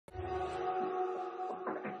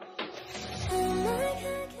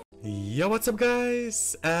Yo, what's up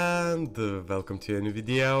guys, and welcome to a new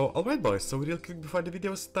video. Alright boys, so real quick before the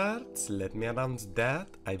video starts, let me announce that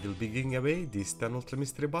I will be giving away these 10 ultra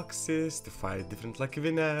mystery boxes to 5 different lucky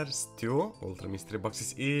winners, 2 ultra mystery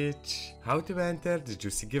boxes each. How to enter the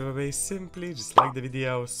juicy giveaway? Simply just like the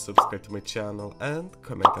video, subscribe to my channel and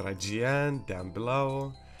comment our IGN down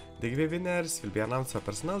below. The giveaway winners will be announced on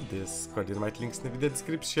personal Discord, invite links in the video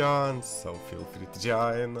description, so feel free to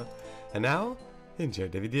join. And now, enjoy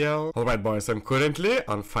the video. Alright boys, I'm currently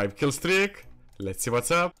on 5 kill streak. Let's see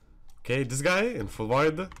what's up. Okay, this guy in full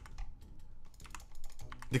void.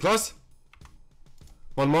 The close.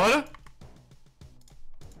 One more.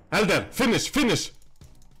 Elder, finish.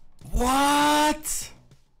 What?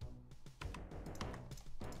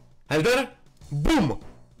 Elder, boom.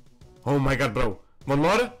 Oh my god, bro. One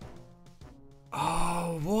more.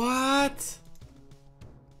 Oh, what?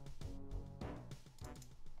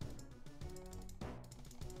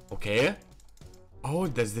 Okay. Oh,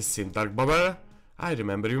 that's the same dark bobber. I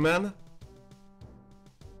remember you, man.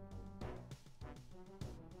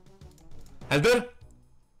 Elder?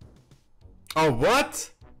 Oh,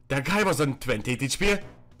 what? That guy was on 28 HP.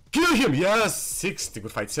 Kill him! Yes! 60.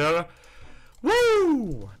 Good fight, sir.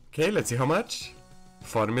 Woo! Okay, let's see how much.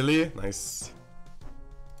 4 milli. Nice.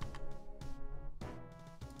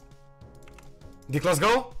 Let's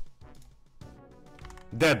go.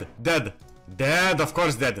 Dead. Dead, of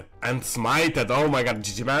course dead. And smited, oh my god,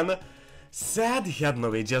 GG man. Sad he had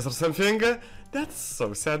no AGS or something. That's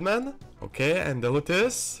so sad, man. Okay, and the loot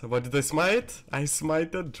is... What did I smite? I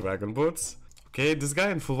smited Dragon Boots. Okay, this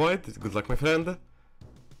guy in full void. Good luck, my friend.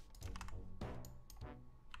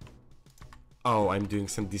 Oh, I'm doing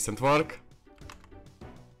some decent work.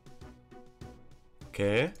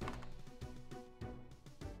 Okay.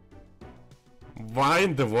 Why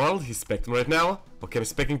in the world he's specting right now? Okay, I'm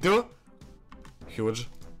specting too. Huge.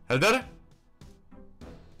 Elder?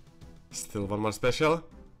 Still one more special.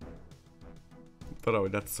 Bro,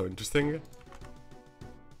 that's so interesting.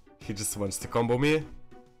 He just wants to combo me.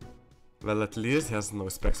 Well, at least he has no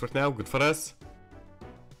specs right now. Good for us.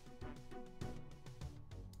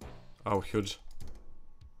 Oh, huge.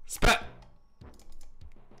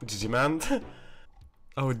 GG, man.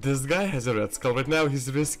 Oh, this guy has a red skull right now.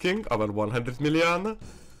 He's risking over 100 million.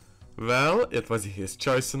 Well, it was his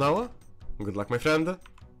choice now. Good luck, my friend.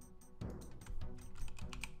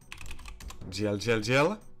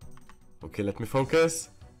 GL. Okay, let me focus.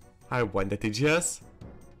 I want that AGS.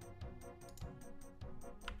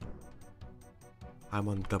 I'm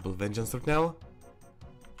on double vengeance right now.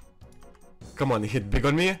 Come on, hit big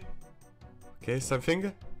on me. Okay,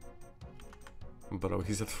 something. Bro,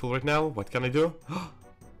 he's at full right now. What can I do?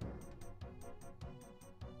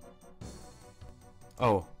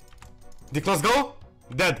 Oh. Let's go.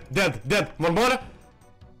 Dead. One more.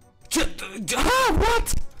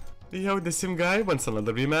 What? Yo, the same guy wants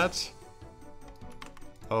another rematch.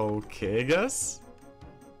 Okay, I guess.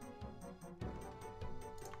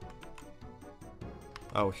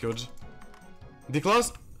 Oh, huge.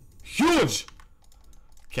 Close. Huge!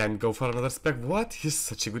 Can't go for another spec. What? He's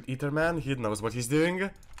such a good eater, man. He knows what he's doing.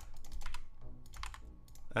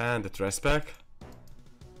 And the trash spec.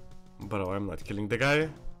 Bro, I'm not killing the guy.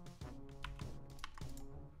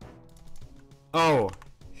 Oh,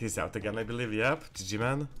 he's out again, I believe. Yep, GG,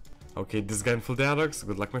 man. Okay, this guy in full dialogues.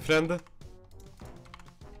 Good luck, my friend.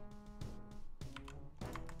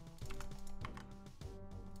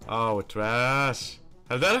 Oh, trash.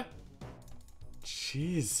 Elder?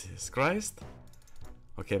 Jesus Christ.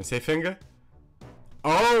 Okay, I'm saving.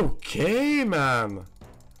 Okay, man.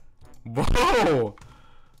 Whoa.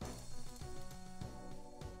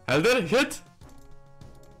 Elder, hit.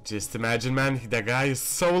 Just imagine, man, that guy is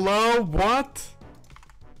so low. What?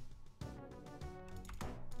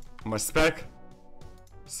 My spec.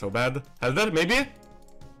 So bad. Elder, maybe?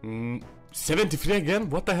 73 again?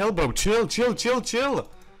 What the hell, bro? Chill.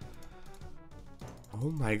 Oh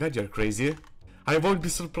my god, you're crazy. I won't be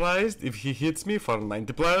surprised if he hits me for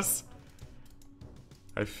 90 plus.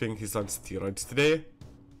 I think he's on steroids today.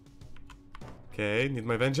 Okay, need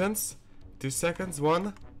my vengeance. 2 seconds,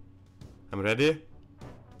 1. I'm ready.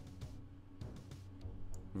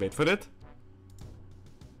 Wait for it.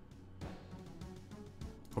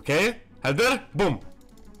 Okay, Elder, boom.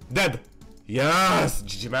 Dead. Yes,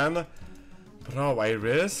 GG, man. Bro, I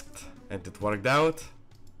risked and it worked out.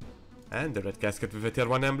 And the red casket with a tier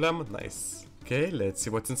 1 emblem. Nice. Okay, let's see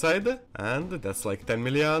what's inside. And that's like 10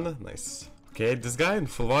 million. Nice. Okay, this guy in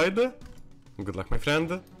full void. Good luck, my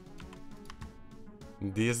friend.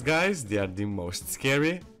 These guys, they are the most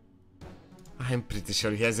scary. I'm pretty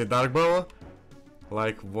sure he has a dark bow.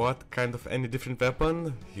 Like what kind of any different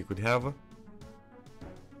weapon he could have.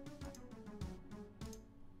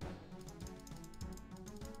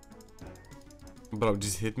 Bro,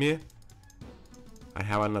 just hit me. I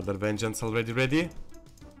have another vengeance already ready.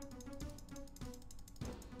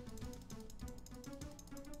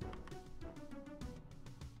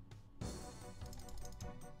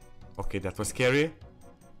 Okay, that was scary.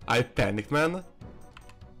 I panicked, man.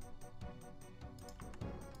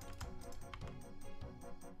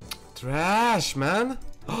 Trash, man.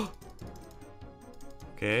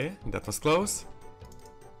 Okay, that was close.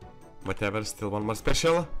 Whatever, still one more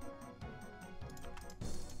special.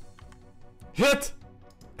 Hit!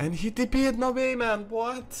 And he TP'd, no way, man.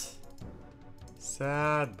 What?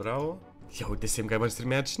 Sad, bro. Yo, the same guy wants to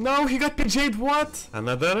rematch. No, he got PJ'd, what?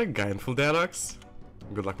 Another guy in full Derox.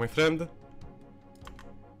 Good luck, my friend.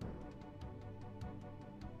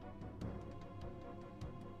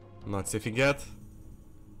 Not saving yet.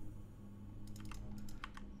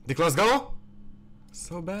 The close go?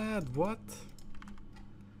 So bad, what?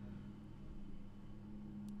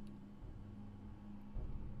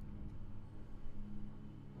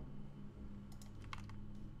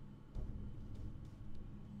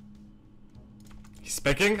 He's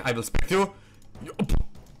specking, I will spec you.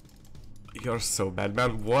 You're so bad,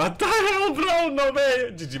 man. What the hell, bro? No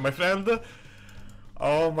way. GG, my friend.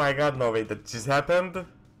 Oh my god, no way, that just happened.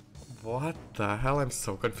 What the hell? I'm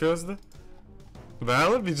so confused.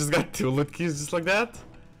 Well, we just got 2 loot keys just like that.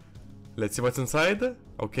 Let's see what's inside.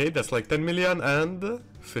 Okay, that's like 10 million and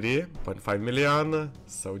 3.5 million.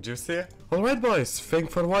 So juicy. Alright boys,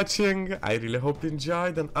 thanks for watching. I really hope you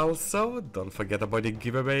enjoyed, and also don't forget about the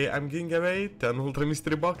giveaway. I'm giving away 10 ultra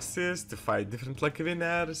mystery boxes to 5 different lucky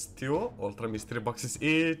winners, 2 ultra mystery boxes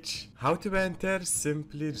each. How to enter?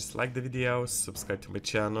 Simply just like the video, subscribe to my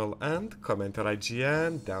channel and comment your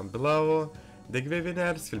IGN down below. The giveaway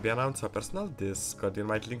winners will be announced on my personal Discord. You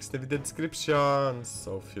might links in the video description,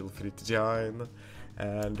 so feel free to join.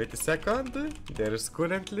 And wait a second, there is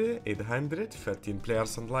currently 813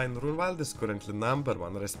 players online. RuneWild is currently #1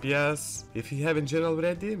 RSPS. If you haven't joined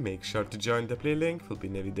already, make sure to join. The play link will be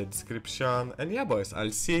in the video description. And yeah boys,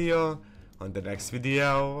 I'll see you on the next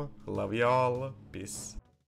video. Love you all, peace.